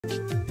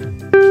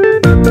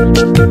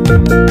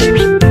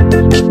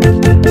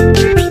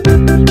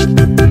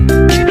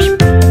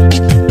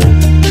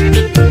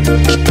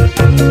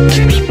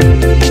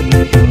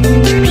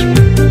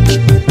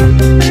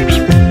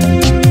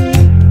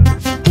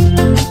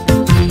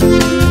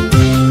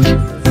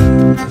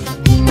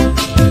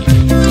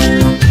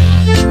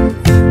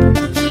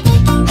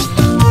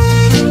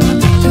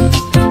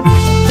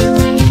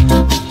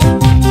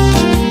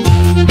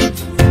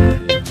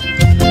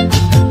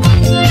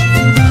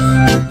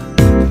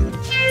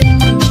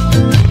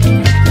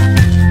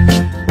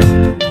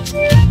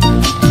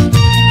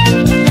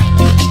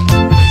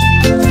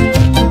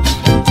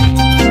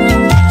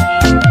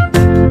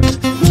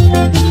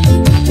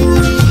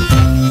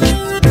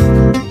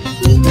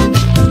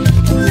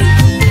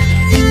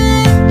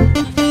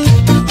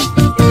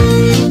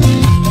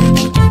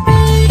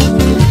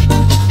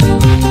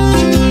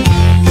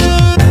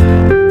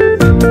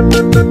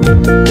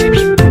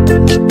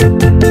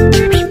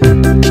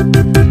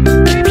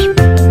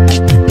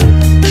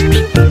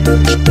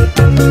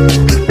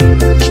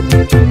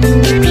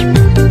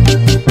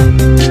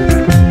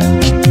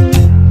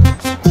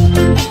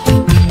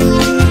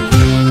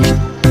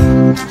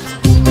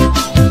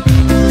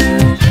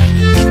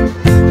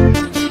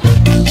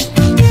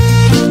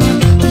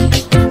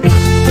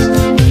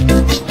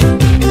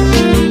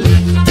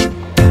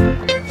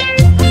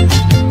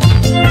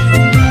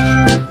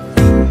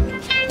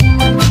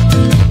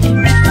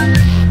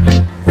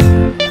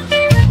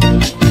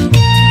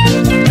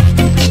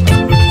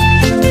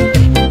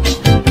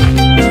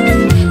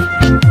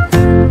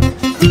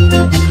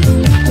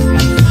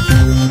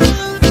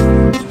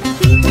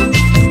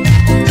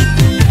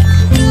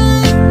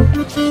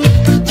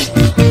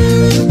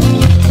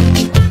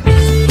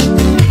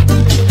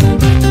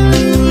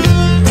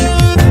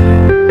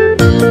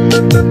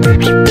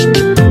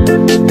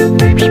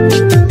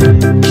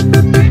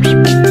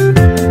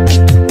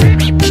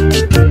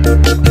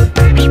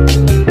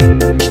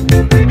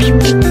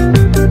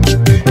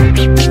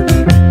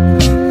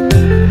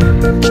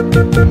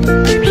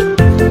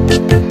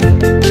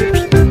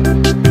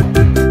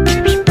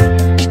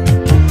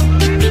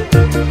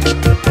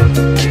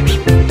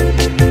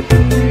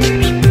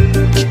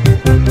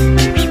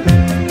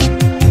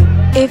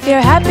If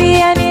you're happy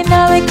and you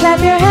know it, clap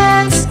your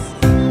hands.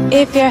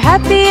 If you're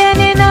happy and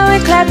you know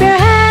it, clap your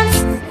hands.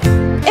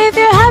 If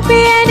you're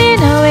happy and you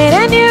know it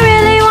and you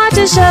really want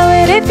to show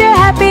it. If you're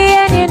happy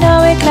and you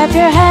know it, clap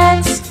your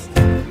hands.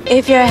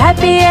 If you're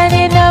happy and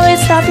you know it,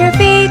 stomp your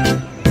feet.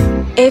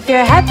 If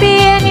you're happy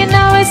and you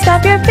know it,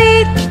 stomp your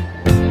feet.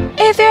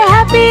 If you're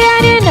happy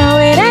and you know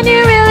it and you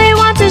really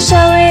want to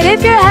show it.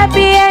 If you're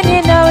happy and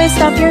you know it,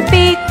 stomp your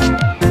feet.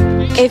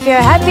 If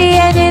you're happy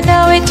and you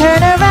know it,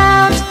 turn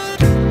around.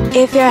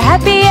 If you're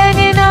happy and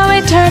you know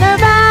it, turn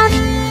around.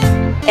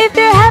 If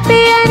you're happy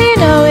and you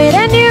know it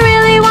and you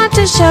really want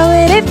to show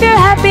it. If you're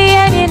happy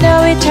and you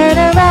know it, turn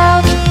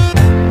around.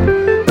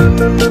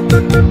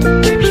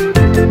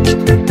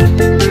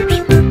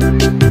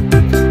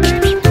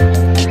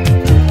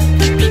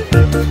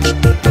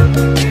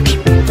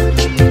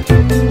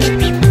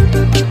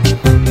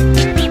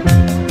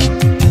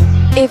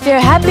 If you're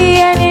happy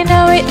and you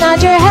know it,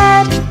 nod your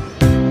head.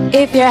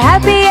 If you're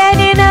happy and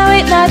you know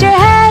it, nod your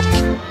head.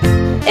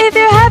 If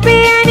you're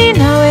happy and you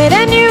know it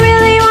and you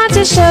really want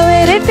to show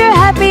it. If you're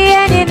happy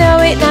and you know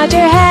it, nod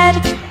your head.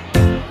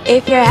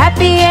 If you're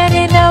happy and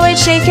you know it,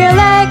 shake your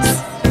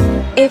legs.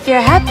 If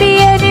you're happy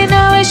and you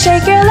know it,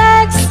 shake your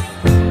legs.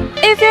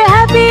 If you're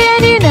happy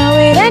and you know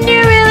it and you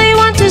really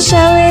want to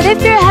show it.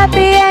 If you're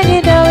happy and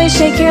you know it,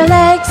 shake your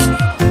legs.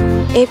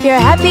 If you're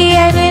happy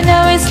and you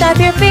know it, snap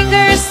your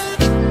fingers.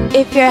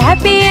 If you're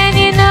happy and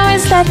you know it,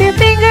 snap your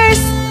fingers.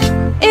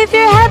 If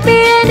you're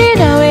happy and you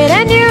know it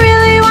and you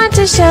really want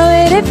to show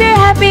it. If you're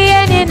happy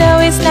and you know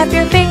it, snap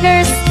your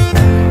fingers.